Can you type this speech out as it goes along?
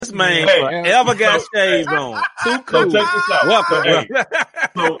This man forever got shades on. Too cool. So check this out.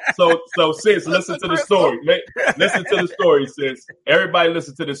 Welcome, so sis, listen to the story. Listen to the story, sis. Everybody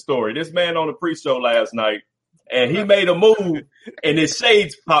listen to the story. This man on the pre-show last night, and he made a move, and his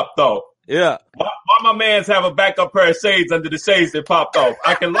shades popped off. Yeah. Why my man's have a backup pair of shades under the shades that popped off?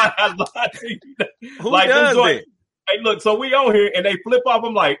 I lie to you. Who like does that? Hey, look, so we on here and they flip off.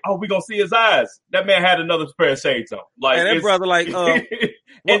 I'm like, oh, we gonna see his eyes. That man had another pair of shades on. Like and that brother, like,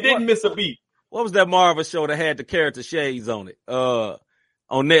 didn't miss a beat. What was that Marvel show that had the character shades on it? On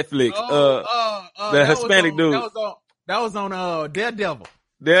Netflix. The Hispanic dude. That was on Daredevil.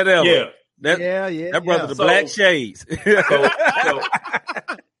 Yeah. That brother, the black shades.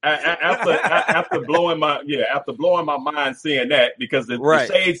 After blowing my mind seeing that, because the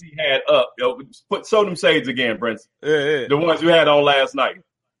shades he had up, show them shades again, Brent. Yeah. The ones you had on last night.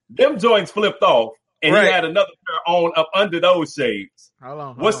 Them joints flipped off, and he had another pair on up under those shades.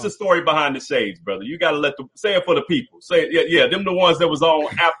 What's the story behind the shades, brother? You got to say it for the people. Say it, yeah, them the ones that was on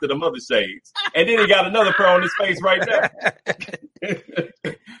after the other shades, and then he got another pair on his face right there.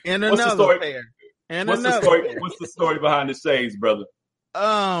 And another pair. What's the story behind the shades, brother?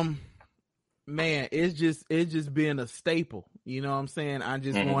 Man, it's just being a staple. You know what I'm saying? I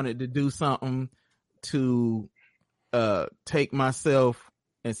just wanted to do something to take myself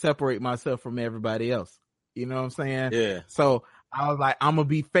and separate myself from everybody else. You know what I'm saying? Yeah. So I was like, I'm gonna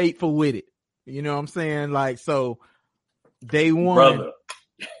be faithful with it. You know what I'm saying? Like, so day one, brother.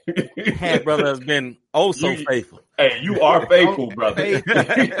 Brother has been so faithful. Hey, you are faithful, brother.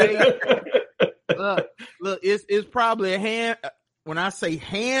 Look, it's probably a hand. When I say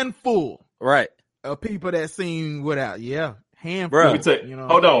handful, right, of people that seen without, handful. Bro,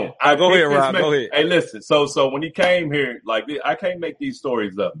 hold on. Go ahead, Rob. Go ahead. Hey, listen. So when he came here, like, I can't make these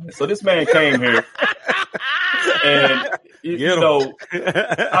stories up. So this man came here, and you know,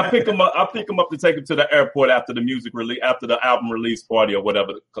 I pick him up to take him to the airport after the music release, after the album release party or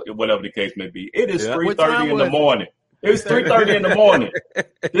whatever the case may be. It is 3:30 in the morning. It was 3:30 in the morning.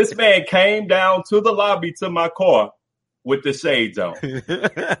 This man came down to the lobby to my car with the shades on.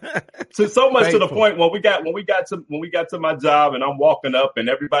 So much to the point when we got to my job and I'm walking up and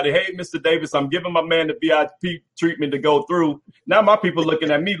everybody, hey, Mr. Davis, I'm giving my man the VIP treatment to go through. Now my people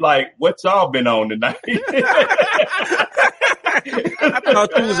looking at me like, what y'all been on tonight? I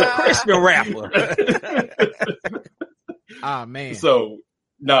thought you was a Christian rapper. Ah, man. So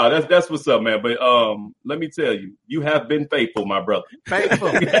no, that's what's up, man. But let me tell you, you have been faithful, my brother.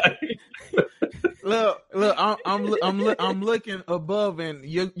 Faithful. Look, I'm looking above, and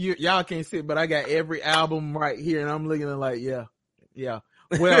y'all can't see it, but I got every album right here, and I'm looking at like, yeah.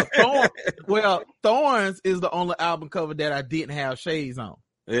 Well, Thorns is the only album cover that I didn't have shades on.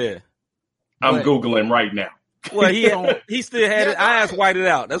 Yeah, I'm Googling right now. Well, he still had his eyes whited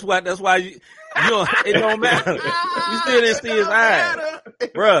out. That's why you know, it don't matter. You still didn't see his eyes,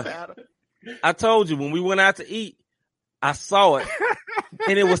 bruh. I told you when we went out to eat, I saw it.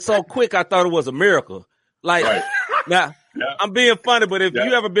 And it was so quick, I thought it was a miracle. Like, now, I'm being funny, but if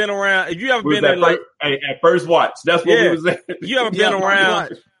you ever been around, at First Watch, that's what we was at. You ever been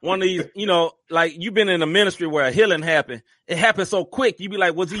around one of these, you know, like you've been in a ministry where a healing happened. It happened so quick, you be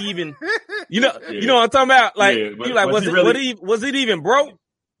like, was he even, you know what I'm talking about? Like, you like, was it even broke?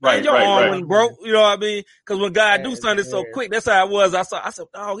 Right, your arm wasn't broke, you know what I mean? Because when God do something so quick, that's how it was. I said,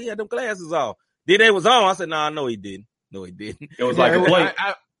 oh, he had them glasses off. Then they was on. I said, no, he didn't. No, he didn't. It was like a blank.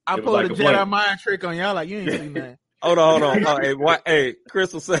 I pulled a Jedi mind trick on y'all. Like, you ain't seen that. Hold on. Oh, hey,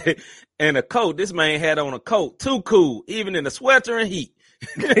 Crystal say, and a coat. This man had on a coat. Too cool, even in the sweater and heat.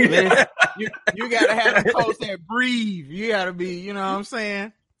 You gotta have a coat that breathe. You gotta be, you know what I'm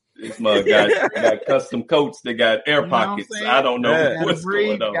saying? This mug got custom coats. They got air pockets. I don't know what's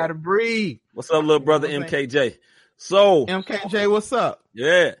going on. Gotta breathe. What's up, little brother MKJ? So MKJ, what's up?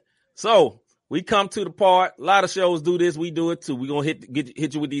 Yeah. So we come to the part. A lot of shows do this. We do it too. We gonna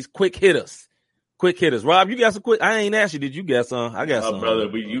hit you with these quick hitters. Quick hitters. Rob, you got some quick. I ain't asked you. Did you get some? I got some. Brother,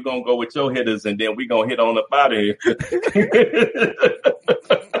 you gonna go with your hitters, and then we gonna hit on up out of here.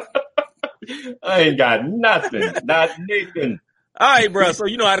 I ain't got nothing. Not nothing. All right, bro. So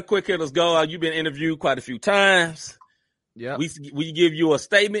you know how the quick hitters go. You've been interviewed quite a few times. Yeah. We give you a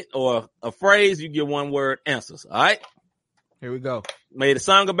statement or a phrase. You give one word answers. All right. Here we go. Made a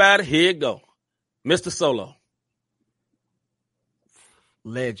song about it. Here it go. Mr. Solo.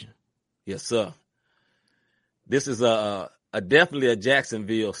 Legend. Yes, sir. This is a definitely a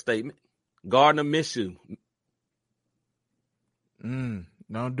Jacksonville statement. Gardner Minshew.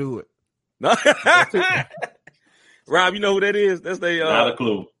 Don't do it. Rob, you know who that is? That's not a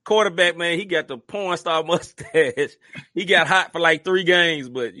clue. quarterback, man, he got the porn star mustache. He got hot for like 3 games,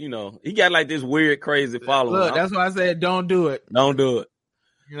 but he got like this weird, crazy following. Look, that's why I said don't do it. Don't do it.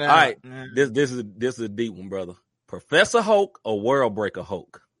 All right, this is a deep one, brother. Professor Hulk or World Breaker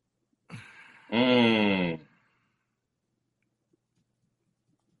Hulk? I'm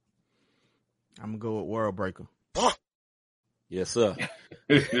gonna go with World Breaker. Yes, sir.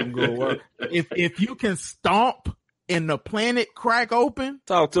 I'm going World. If you can stomp and the planet crack open,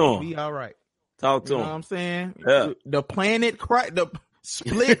 talk to him. Be all right. Talk to him. You know what I'm saying? Yeah. The planet crack, the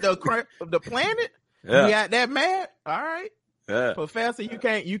split the crack of the planet. Yeah. You got that mad? All right. Yeah. Professor, you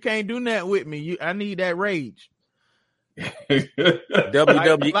can't do that with me. I need that rage.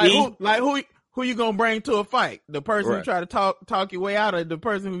 WWE. Like who you gonna bring to a fight? The person who try to talk your way out of the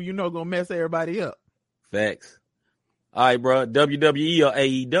person who gonna mess everybody up. Facts. All right, bro. WWE or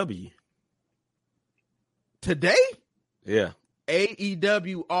AEW? Today? Yeah.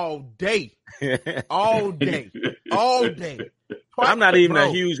 AEW all day. All day. All day. I'm not even a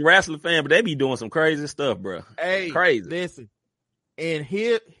huge wrestling fan, but they be doing some crazy stuff, bro. Hey, crazy. Listen, and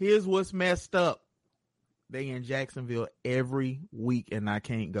here's what's messed up. They in Jacksonville every week, and I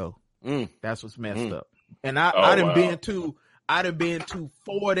can't go. That's what's messed up. And I done been to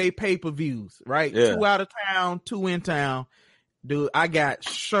 4-day pay-per-views, right? Yeah. 2 out of town, 2 in town. Dude, I got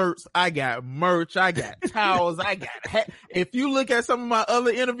shirts, I got merch, I got towels, I got hat. If you look at some of my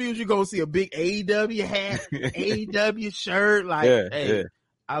other interviews, you're going to see a big AEW hat, AEW shirt. Like,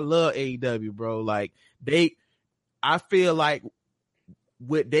 I love AEW, bro. Like, I feel like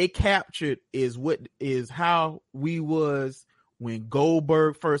what they captured is how we was when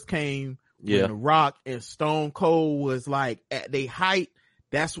Goldberg first came, when The Rock and Stone Cold was like at their height.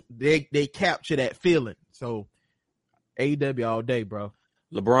 That's they capture that feeling. So AEW all day, bro.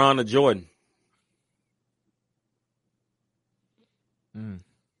 LeBron or Jordan?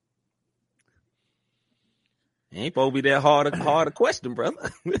 Ain't supposed to be that hard a question,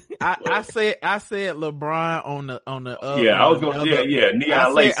 brother. I said LeBron on the I was gonna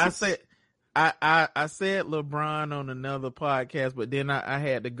Neon Laces. I said LeBron on another podcast, but then I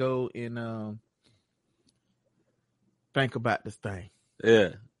had to go and think about this thing. Yeah.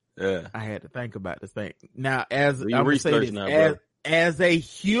 I had to think about this thing. Now, as I would say this, as a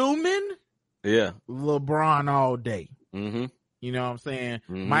human, LeBron all day. Mm-hmm. You know what I'm saying?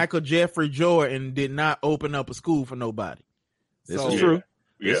 Mm-hmm. Michael Jeffrey Jordan did not open up a school for nobody. This is true.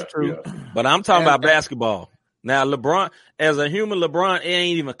 It's true. Yeah. But I'm talking about basketball. Now, LeBron, as a human, LeBron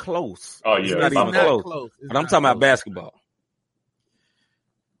ain't even close. Oh, yeah. It's not even close. But I'm talking about basketball.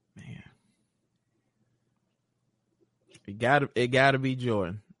 Man. It gotta be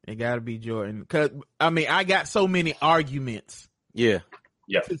Jordan. It gotta be Jordan. Cause I got so many arguments. Yeah.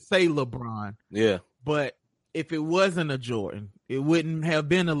 To say LeBron. Yeah. But if it wasn't a Jordan, it wouldn't have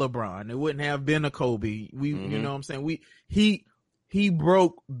been a LeBron. It wouldn't have been a Kobe. You know what I'm saying? He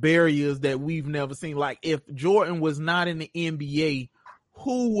broke barriers that we've never seen. Like if Jordan was not in the NBA,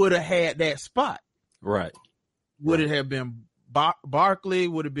 who would have had that spot? Right. Would it have been Barkley?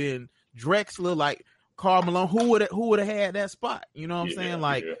 Would it have been Drexler? Like Karl Malone? Who would have had that spot? You know what I'm saying?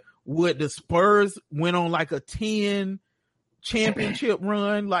 Like would the Spurs went on like a 10 championship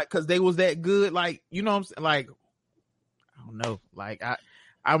run, like because they was that good? Like, you know what I'm saying? Like, I don't know. Like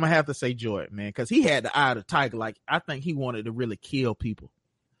I'm gonna have to say Jordan, man, because he had the eye of the tiger. Like I think he wanted to really kill people.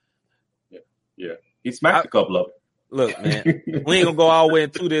 Yeah. He smacked a couple of them. Look, man, we ain't gonna go all the way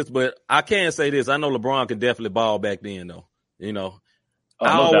into this, but I can say this: I know LeBron could definitely ball back then, though. You know,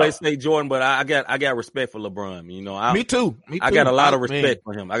 I always say Jordan, but I got respect for LeBron. You know, me too. I got a lot of respect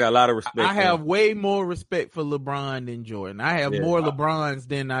for him. I got a lot of respect. I have way more respect for LeBron than Jordan. I have more LeBrons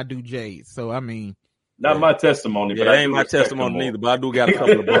than I do Jays. So I mean. Not my testimony, but I ain't my testimony neither, but I do got a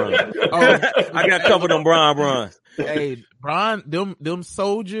couple of Bron. I got a couple of them Brons. Hey, Bron, them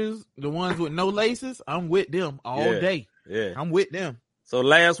soldiers, the ones with no laces, I'm with them all day. Yeah. I'm with them. So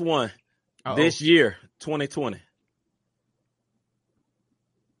last one. This year, 2020.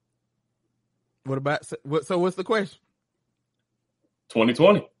 What about so what's the question?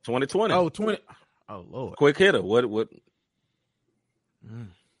 2020. 2020. Oh, 20. Oh, Lord. Quick hitter. What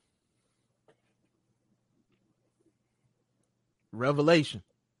Revelation.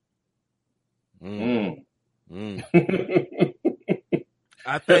 I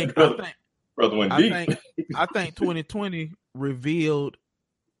think Brother went deep. I think 2020 revealed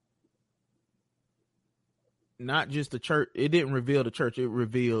not just the church. It didn't reveal the church. It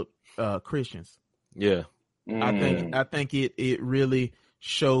revealed Christians. Yeah. I think it really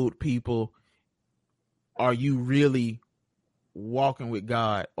showed people, are you really walking with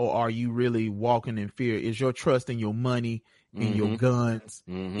God, or are you really walking in fear? Is your trust in your money? in your guns,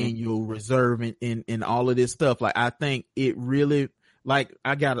 in your reserve, in all of this stuff. Like, I think it really, like,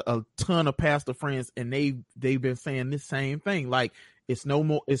 I got a ton of pastor friends, and they've been saying the same thing. Like, it's no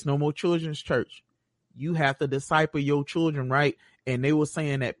more children's church. You have to disciple your children, right? And they were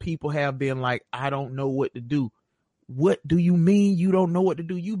saying that people have been like, I don't know what to do. What do you mean you don't know what to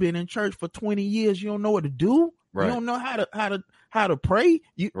do? You've been in church for 20 years. You don't know what to do? Right. You don't know how to pray?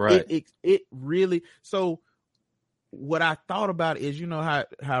 Right. It really, so what I thought about is, you know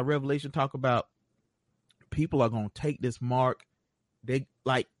how Revelation talk about people are going to take this mark. They,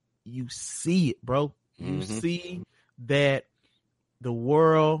 like, you see it, bro. You see that the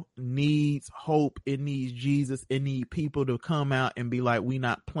world needs hope. It needs Jesus. It needs people to come out and be like, we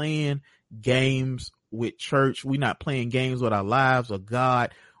not playing games with church. We not playing games with our lives or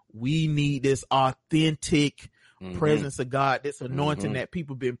God. We need this authentic presence of God, this anointing that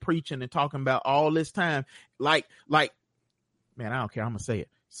people been preaching and talking about all this time. Like, man, I don't care. I'm going to say it.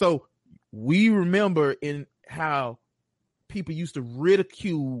 So we remember in how people used to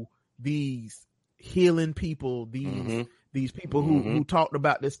ridicule these healing people, these people who talked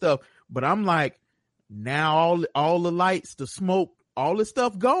about this stuff. But I'm like, now all the lights, the smoke, all this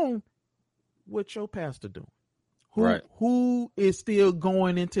stuff gone. What your pastor doing? Who is still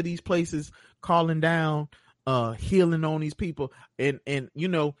going into these places, calling down, healing on these people? And you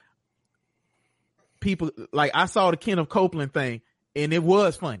know, people, like, I saw the Kenneth Copeland thing, and it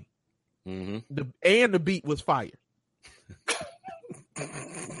was funny. The beat was fire.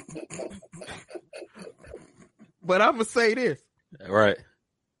 But I'm gonna say this. Right.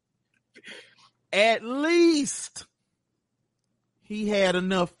 At least he had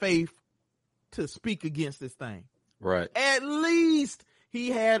enough faith to speak against this thing. Right. At least he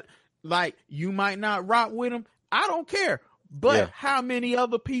had, like, you might not rock with him. I don't care. But how many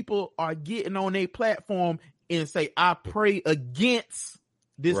other people are getting on a platform and say, I pray against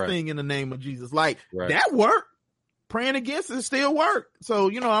this thing in the name of Jesus? Like, that worked. Praying against it still work. So,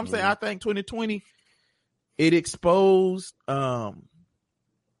 you know what I'm saying? I think 2020, it exposed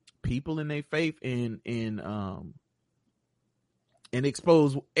people in their faith and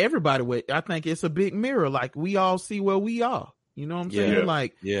expose everybody with. I think it's a big mirror. Like, we all see where we are. You know what I'm saying?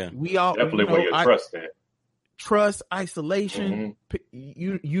 Like, we all definitely where your trust at. Trust, isolation.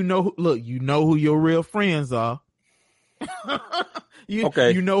 You know, look, you know who your real friends are.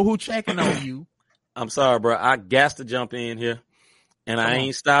 You know who checking on you. I'm sorry, bro. I got to jump in here, and I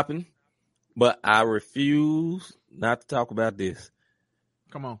ain't stopping, but I refuse not to talk about this.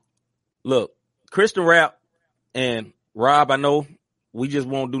 Come on. Look, Christian rap and Rob, I know we just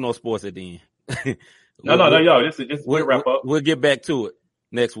won't do no sports at the end. No, yo, we'll wrap up. We'll get back to it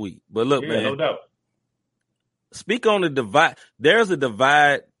next week. But look, man, no doubt. Speak on the divide. There's a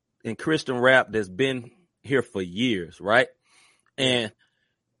divide in Christian rap that's been here for years, right? And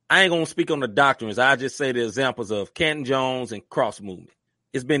I ain't gonna speak on the doctrines. I just say the examples of Canton Jones and Cross Movement.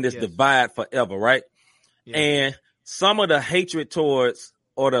 It's been this divide forever, right? Yeah. And some of the hatred towards,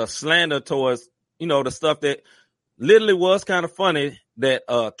 or the slander towards, you know, the stuff that literally was kind of funny that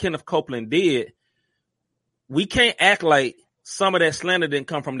Kenneth Copeland did, we can't act like some of that slander didn't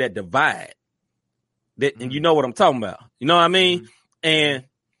come from that divide. And you know what I'm talking about. You know what I mean? And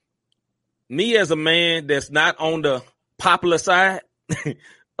me as a man that's not on the popular side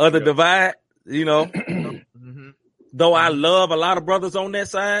of the divide, you know, though I love a lot of brothers on that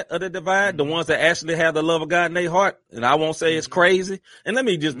side of the divide, the ones that actually have the love of God in their heart, and I won't say it's crazy. And let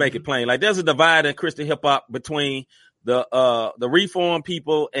me just make it plain. Like, there's a divide in Christian hip hop between the reform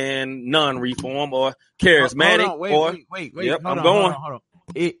people and non-reform or charismatic. Wait. Yep, hold on.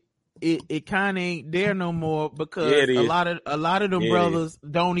 It kind of ain't there no more because a lot of them brothers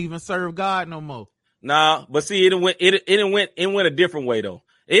don't even serve God no more. Nah, but see, it went a different way though.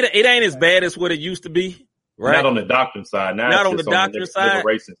 It ain't as bad as what it used to be, right? Not on the doctrine side. Now not on the doctrine side.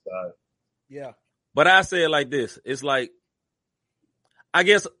 Liberation side. Yeah. But I say it like this. It's like, I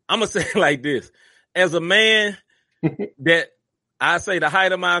guess I'm gonna say it like this. As a man, that I say the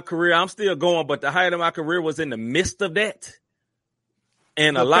height of my career, I'm still going, but the height of my career was in the midst of that.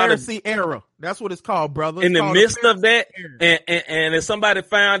 And the a lot Pharisee era. That's what it's called, brother. In the midst of that, and if somebody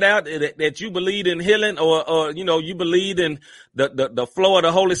found out that you believed in healing or you know, you believed in the flow of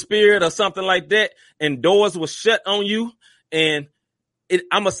the Holy Spirit or something like that, and doors were shut on you, and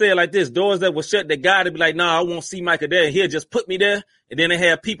I'm gonna say it like this: doors that were shut, that God would be like, "Nah, I won't see Micah there. He'll just put me there." And then they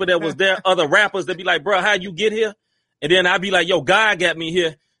had people that was there, other rappers that be like, "Bro, how you get here?" And then I'd be like, "Yo, God got me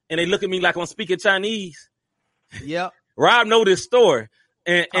here," and they look at me like I'm speaking Chinese. Yep. Rob know this story.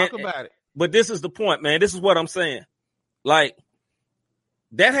 Talk about it. But this is the point, man. This is what I'm saying. Like,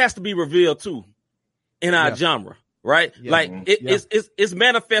 that has to be revealed too in our genre. right? Yeah. Like it's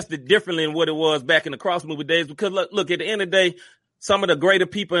manifested differently than what it was back in the cross movement days. Because look, at the end of the day, some of the greater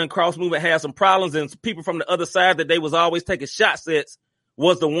people in cross movement had some problems, and people from the other side that they was always taking shots at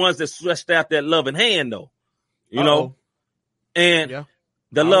was the ones that stretched out that loving hand, though. You know, and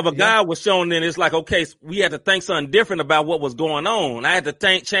the love of God was shown. Then it's like, okay, so we had to think something different about what was going on. I had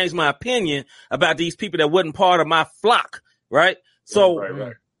to change my opinion about these people that wasn't part of my flock, right?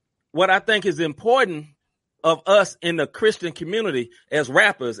 So what I think is important of us in the Christian community as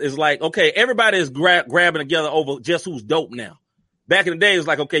rappers is like, okay, everybody is grabbing together over just who's dope now. Back in the day, it was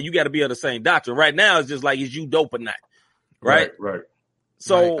like, okay, you got to be of the same doctrine. Right now, it's just like, is you dope or not? Right.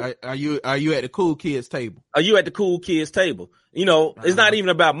 So are you at the cool kids table? Are you at the cool kids table? You know, it's not even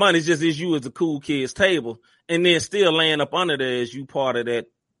about money. It's just, is you at the cool kids table, and then still laying up under there as you part of that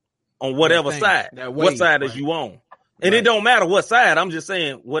on whatever side. What side is you on? And it don't matter what side. I'm just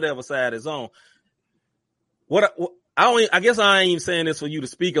saying whatever side is on. I guess I ain't even saying this for you to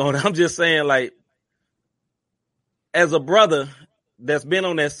speak on. I'm just saying, like, as a brother that's been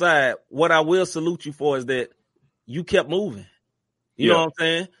on that side, what I will salute you for is that you kept moving. You know what I'm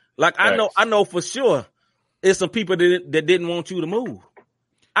saying? Like, I know for sure it's some people that didn't want you to move.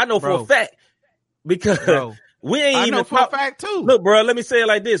 I know for a fact, because we ain't even for a fact too. Look, bro, let me say it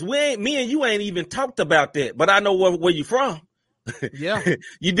like this. Me and you ain't even talked about that, but I know where you from. Yeah.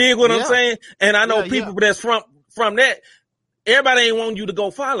 You dig what I'm saying? And I know people that's from that. Everybody ain't want you to go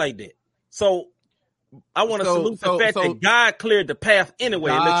far like that. So I want to salute the fact that God cleared the path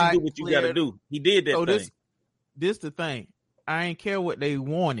anyway and let you do what you got to do. He did that thing. This the thing. I ain't care what they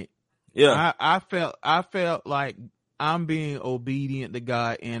wanted. Yeah. I felt like I'm being obedient to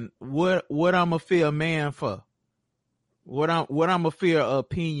God, and what I'm a fear man for. What I'm a fear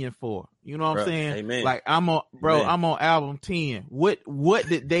opinion for. You know what I'm saying? Amen. Like I'm on album 10. What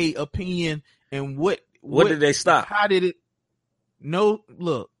did they opinion, and what did they stop? How did it? No,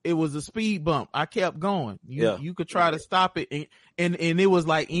 look, it was a speed bump. I kept going. You could try to stop it, and it was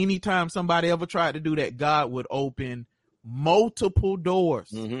like anytime somebody ever tried to do that, God would open multiple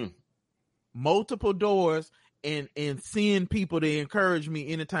doors, and send people to encourage me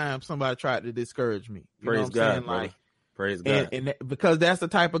anytime somebody tried to discourage me. Praise God, like, praise God. And because that's the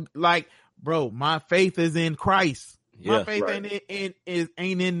type of, like, bro, my faith is in Christ. My faith ain't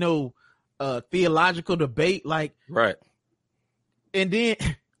in no theological debate, like, right. And then,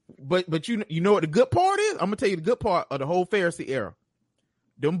 but you know what the good part is? I'm gonna tell you the good part of the whole Pharisee era.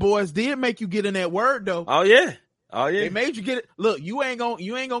 Them boys did make you get in that word, though. Oh yeah. They made you get it. Look, you ain't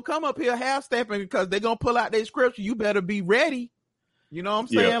gonna come up here half stepping because they gonna pull out their scripture. You better be ready. You know what I'm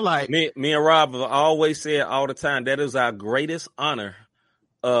saying? Yeah. Like me and Rob have always said all the time, that is our greatest honor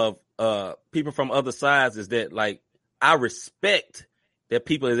of people from other sides, is that, like, I respect that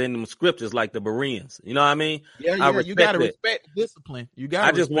people is in them scriptures like the Bereans. You know what I mean? Yeah, you gotta respect discipline. You gotta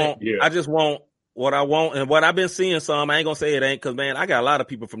I just want what I want, and what I've been seeing some, I ain't gonna say it ain't, because, man, I got a lot of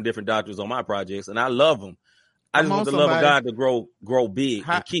people from different doctrines on my projects, and I love them. I just want the love of God to grow big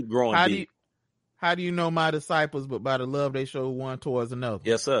and keep growing big. How do you know my disciples? But by the love they show one towards another.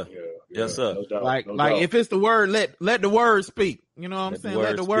 Yes, sir. Yes, sir. No doubt, like if it's the word, let the word speak. You know what I'm saying?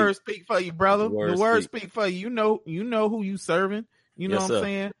 Let the word speak for you, brother. The word speak for you. You know who you serving. You know what I'm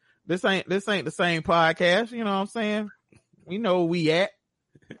saying? This ain't the same podcast. You know what I'm saying? We know where we at.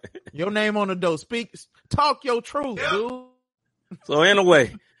 Your name on the door. Talk your truth, dude. So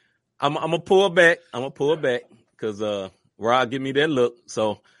anyway, I'm gonna pull back. Because Rob give me that look.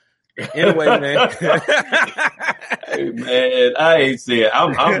 So anyway, man. Hey, man, I ain't saying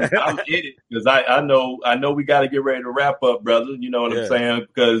I'm in it, because I know we got to get ready to wrap up, brother. You know what I'm saying?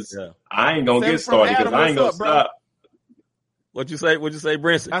 Because I ain't gonna get started, because I ain't gonna stop. What'd you say,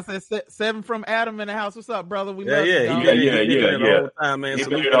 Brinson? I said 7 from Adam in the house. What's up, brother? We love you. The whole time, man.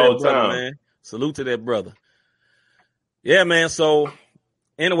 Salute to that brother, man. Salute to that brother. Yeah, man. So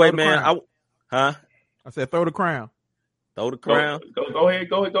anyway, man, I said throw the crown. Throw the crown. Go ahead.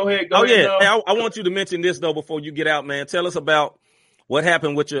 Oh yeah. Hey, I want you to mention this though before you get out, man. Tell us about what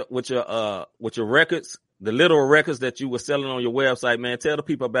happened with your records, the literal records that you were selling on your website, man. Tell the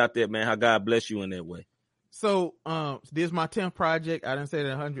people about that, man. How God bless you in that way. So, this is my 10th project. I didn't say that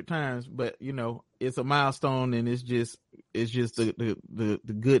 100 times, but you know, it's a milestone, and it's just the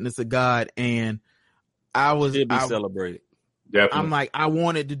goodness of God. And I celebrated. Definitely. I'm like, I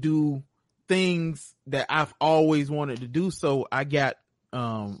wanted to do things that I've always wanted to do. So I got,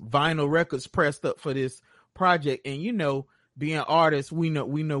 vinyl records pressed up for this project. And, you know, being artists, we know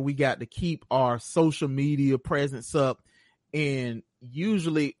we got to keep our social media presence up. And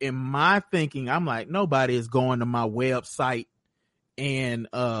usually in my thinking, I'm like, nobody is going to my website and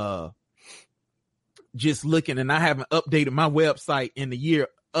just looking, and I haven't updated my website in a year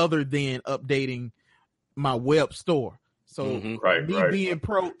other than updating my web store. So being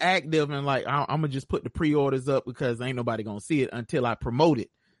proactive and like, I'm going to just put the pre-orders up because ain't nobody going to see it until I promote it.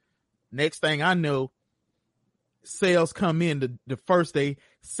 Next thing I know, sales come in the first day,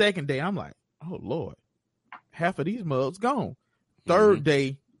 second day. I'm like, oh Lord, half of these mugs gone. Third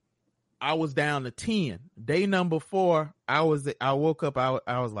day, I was down to 10. Day number 4, I woke up.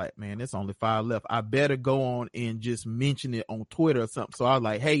 I was like, man, there's only 5 left. I better go on and just mention it on Twitter or something. So I was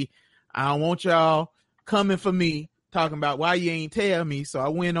like, hey, I don't want y'all coming for me talking about why you ain't tell me. So I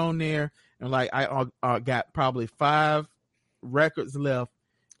went on there and like, I got probably 5 records left.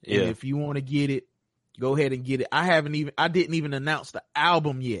 And if you want to get it, go ahead and get it. I didn't even announce the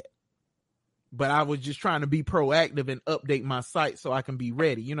album yet, but I was just trying to be proactive and update my site so I can be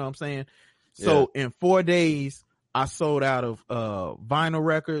ready. You know what I'm saying? So in 4 days, I sold out of vinyl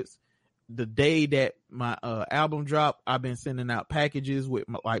records. The day that my album dropped, I've been sending out packages with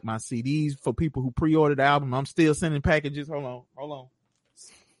my CDs for people who pre-ordered the album. I'm still sending packages. Hold on.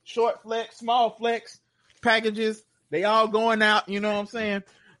 Short flex, small flex packages. They all going out. You know what I'm saying?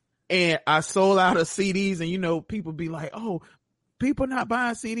 And I sold out of CDs, and you know, people be like, "Oh, people not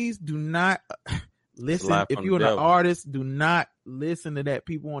buying CDs." Do not listen. If you're an artist, do not listen to that.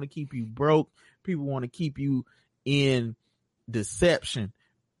 People want to keep you broke. People want to keep you in deception.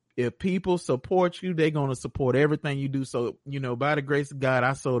 If people support you, they're going to support everything you do. So, you know, by the grace of God,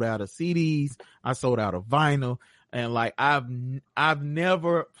 I sold out of CDs. I sold out of vinyl. And like, I've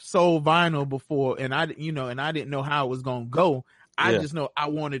never sold vinyl before, and I didn't know how it was going to go. I just know I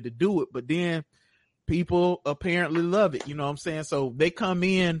wanted to do it, but then people apparently love it. You know what I'm saying? So they come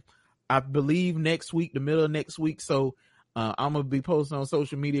in, I believe next week, the middle of next week. So I'm going to be posting on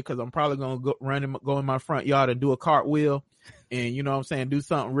social media because I'm probably going to go in my front yard and do a cartwheel and, you know what I'm saying, do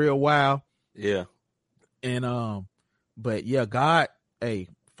something real wild. Yeah. And, but yeah, God,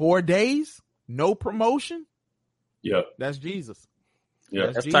 4 days, no promotion. Yeah. That's Jesus. Yeah,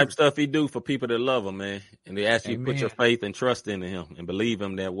 that's the type of stuff he do for people that love him, man. And they ask you to put your faith and trust into him and believe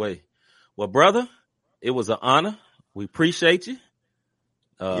him that way. Well, brother, it was an honor. We appreciate you.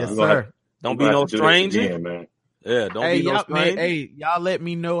 Yes, sir. Don't be no stranger. Again, man. Yeah, don't be no stranger. Man, y'all let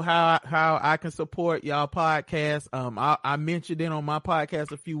me know how I can support y'all podcast. I mentioned it on my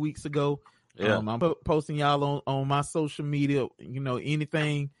podcast a few weeks ago. Yeah. I'm posting y'all on my social media. You know,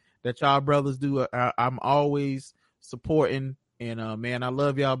 anything that y'all brothers do, I'm always supporting. And man, I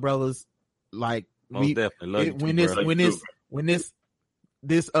love y'all brothers. Like when this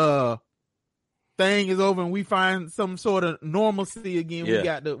thing is over and we find some sort of normalcy again,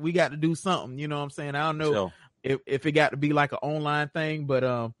 we got to do something. You know what I'm saying? I don't know if it got to be like an online thing,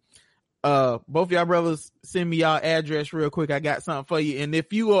 but both y'all brothers, send me y'all address real quick. I got something for you. And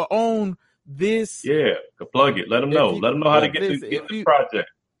if you are on this, plug it. Let them know. Let them know how to get this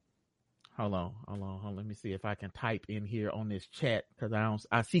project. Hold on. Let me see if I can type in here on this chat because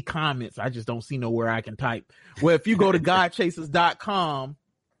I see comments. I just don't see nowhere I can type. Well, if you go to GodChasers.com,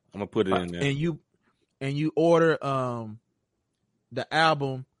 I'm gonna put it in there, and you order the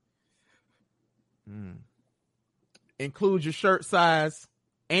album, include your shirt size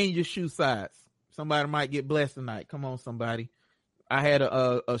and your shoe size. Somebody might get blessed tonight. Come on, somebody. I had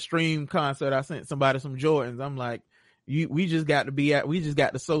a stream concert. I sent somebody some Jordans. I'm like, we just got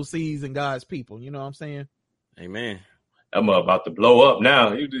to sow seeds in God's people. You know what I'm saying? Amen. I'm about to blow up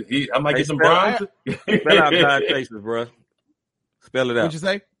now. I might get some bronze. Spell out God Chasers, bro. Spell it out. What'd you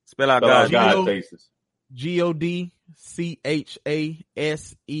say? Spell out God Chasers. GODCHASERZ.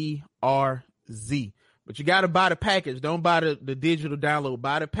 But you got to buy the package. Don't buy the digital download.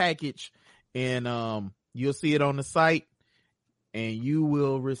 Buy the package, and you'll see it on the site. And you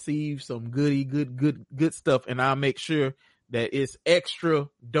will receive some good stuff. And I'll make sure that it's extra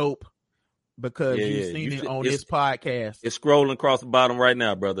dope because you've seen it on this podcast. It's scrolling across the bottom right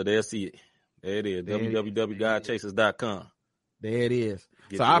now, brother. They'll see it. There it is. www.godchasers.com. There it is.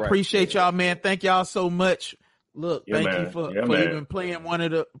 So I appreciate y'all, man. Thank y'all so much. Look, thank you for even playing one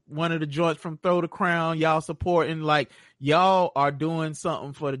of the joints from Throw the Crown. Y'all supporting, like, y'all are doing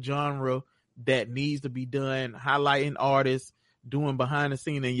something for the genre that needs to be done, highlighting artists, doing behind the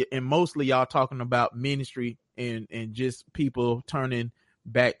scene, and mostly y'all talking about ministry and just people turning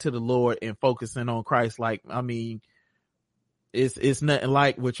back to the Lord and focusing on Christ. Like, I mean, it's nothing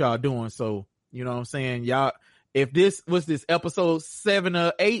like what y'all doing. So, you know what I'm saying? Y'all, if this was this episode 7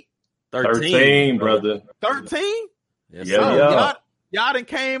 or 8, 13, brother. 13? Yes, y'all done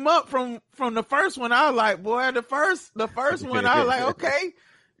came up from the first one. I was like, boy, the first one, I was like, okay,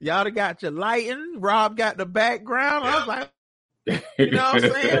 y'all done got your lighting. Rob got the background. I was like, You know what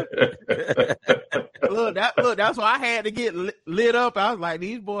I'm saying? Look, that's why I had to get lit up. I was like,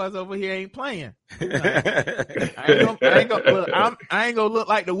 these boys over here ain't playing. I ain't gonna look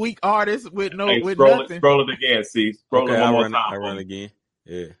like the weak artist with nothing. Scroll it again, see. Scroll it one more time. I run again.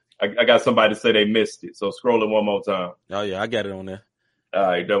 Yeah. I got somebody to say they missed it, so scroll it one more time. Oh yeah, I got it on there. All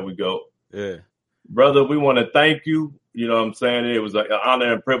right, there we go. Yeah. Brother, we want to thank you. You know what I'm saying? It was an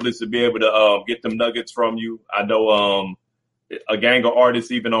honor and privilege to be able to get them nuggets from you. I know a gang of artists,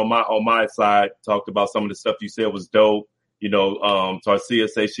 even on my side, talked about some of the stuff you said was dope. You know, Tarcia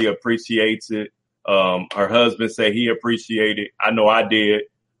say she appreciates it. Her husband say he appreciated it. I know I did.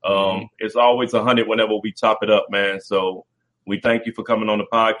 It's always 100 whenever we chop it up, man. So we thank you for coming on the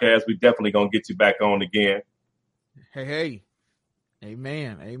podcast. We definitely gonna get you back on again. Hey.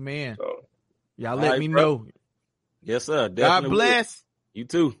 Amen. So, y'all let me know. Yes, sir. Definitely. God bless. You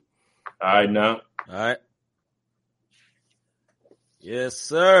too. All right, now. All right. Yes,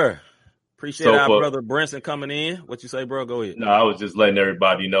 sir. Appreciate our brother Brinson coming in. What you say, bro? Go ahead. No, I was just letting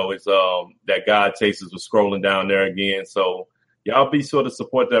everybody know it's that God Chasers was scrolling down there again. So y'all be sure to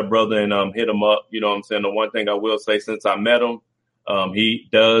support that brother and hit him up. You know what I'm saying? The one thing I will say, since I met him, he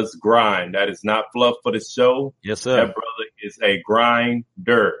does grind. That is not fluff for the show. Yes, sir. That brother is a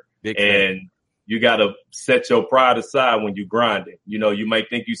grinder. Big and fan. You got to set your pride aside when you grinding. You know, you might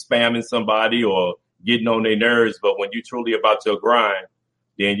think you spamming somebody or getting on their nerves, but when you truly about your grind,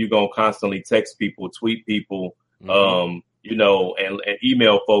 then you're going to constantly text people, tweet people, you know, and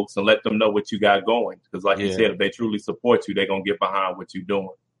email folks and let them know what you got going. Because like you said, if they truly support you, they're going to get behind what you're doing.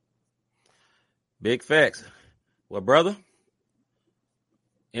 Big facts. Well, brother,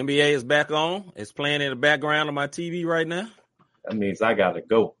 NBA is back on. It's playing in the background of my TV right now. That means I got to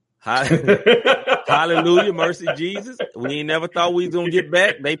go. Hallelujah, mercy Jesus. We ain't never thought we was going to get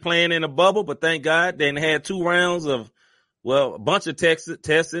back. They playing in a bubble, but thank God they had 2 rounds of, a bunch of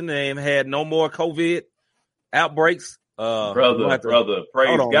testing. They ain't had no more COVID outbreaks. Brother,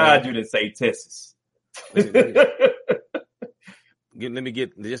 praise God, man. You didn't say Texas. Let me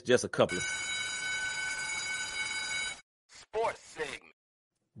get just a couple of sports segment.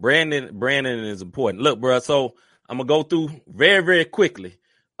 Brandon is important. Look, bro, so I'm going to go through very, very quickly.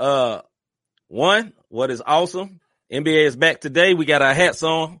 One, what is awesome, NBA is back today. We got our hats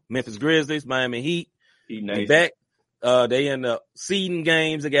on. Memphis Grizzlies, Miami Heat. Back. They in the seeding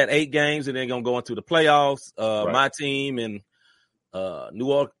games. They got 8 games, and they're gonna go into the playoffs. My team and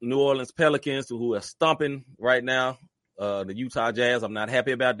New Orleans Pelicans, who are stumping right now. The Utah Jazz. I'm not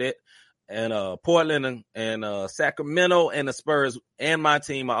happy about that. And Portland and Sacramento and the Spurs and my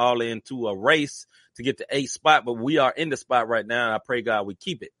team are all into a race to get the 8th spot, but we are in the spot right now, and I pray God we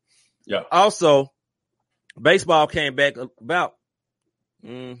keep it. Yeah. Also, baseball came back about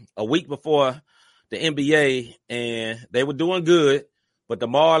a week before the NBA, and they were doing good, but the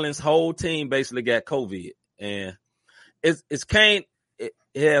Marlins' whole team basically got COVID, and it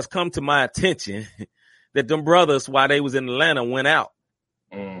has come to my attention that them brothers, while they was in Atlanta, went out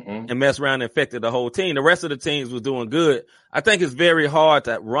and messed around and infected the whole team. The rest of the teams was doing good. I think it's very hard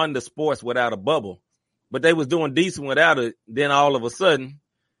to run the sports without a bubble, but they was doing decent without it. Then all of a sudden,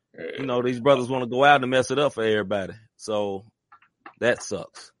 you know, these brothers want to go out and mess it up for everybody. So that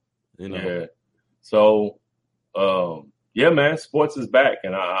sucks, you know. Yeah. So, man, sports is back,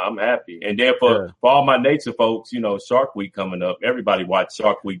 and I'm happy. And then for all my nature folks, you know, Shark Week coming up. Everybody watch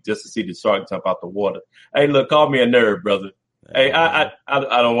Shark Week just to see the shark jump out the water. Hey, look, call me a nerd, brother. Hey, I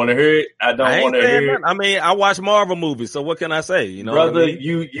don't want to hear it. I don't want to hear it. I mean, I watch Marvel movies, so what can I say? You know, brother, what I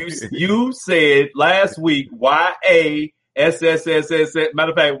mean? you said last week YASSSS.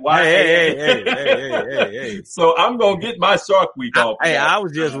 Matter of fact, Hey. So I'm gonna get my Shark Week off. Hey, I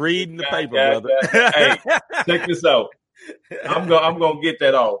was just reading the paper, brother. Hey, check this out. I'm gonna get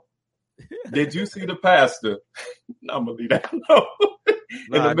that off. Did you see the pastor? I'm gonna leave that alone.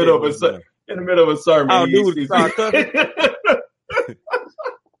 In the middle of a sermon. Oh, dude,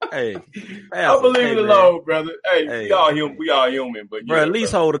 hey, I'm gonna leave it alone, brother. Hey, we all human, but bro, at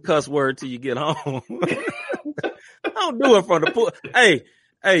least hold a cuss word till you get home. Don't do it from the pool. Hey,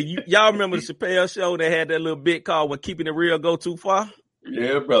 y'all remember the Chappelle show that had that little bit called "When Keeping It Real Go Too Far"?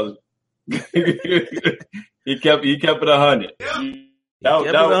 Yeah, brother. He kept it 100. That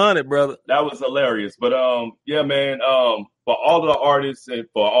was 100, brother. That was hilarious. But yeah, man. For all the artists and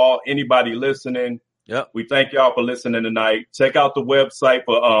for anybody listening, we thank y'all for listening tonight. Check out the website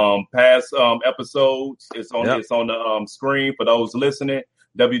for past episodes. It's on the screen for those listening.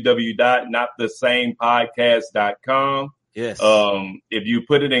 www.notthesamepodcast.com. Yes. If you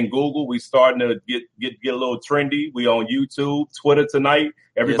put it in Google, we starting to get a little trendy. We on YouTube, Twitter tonight.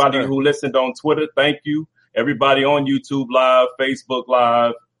 Everybody who listened on Twitter, thank you. everybody on YouTube Live, Facebook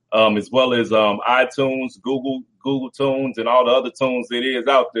Live, as well as iTunes, Google Tunes, and all the other tunes that is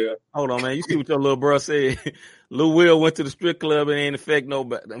out there. Hold on, man. You see what your little bro said? Lil Will went to the strip club and ain't affect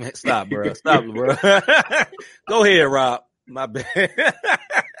nobody. Stop, bro. Stop, bro. Go ahead, Rob. My bad.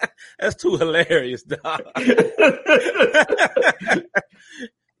 That's too hilarious, dog.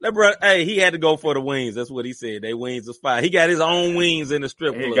 That bro, hey, he had to go for the wings. That's what he said. They wings was fire. He got his own wings in the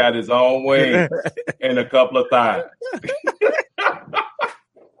strip club. He got his own wings and a couple of thighs.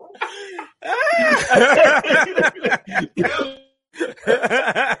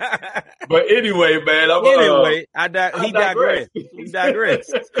 But anyway, man. He digressed. He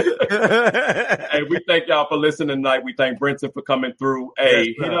digressed. Hey, we thank y'all for listening tonight. We thank Brenton for coming through.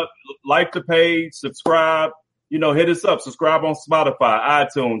 Hey, hit up, like the page, subscribe. Hit us up. Subscribe on Spotify,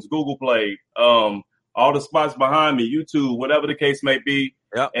 iTunes, Google Play, all the spots behind me, YouTube, whatever the case may be.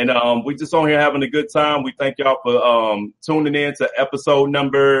 Yep. And we just on here having a good time. We thank y'all for tuning in to episode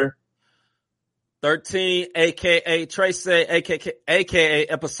number 13, aka Tracy, aka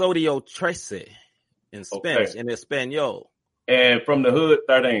Episodio Tracy in Spanish, in Espanol. And from the hood,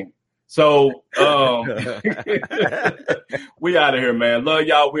 13. So we out of here, man. Love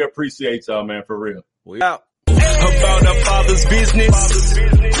y'all. We appreciate y'all, man, for real. We out. About our Father's business,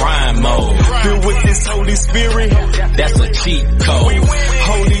 crime mode. Filled with this Holy Spirit, that's a cheat code.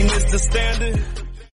 Holiness the standard.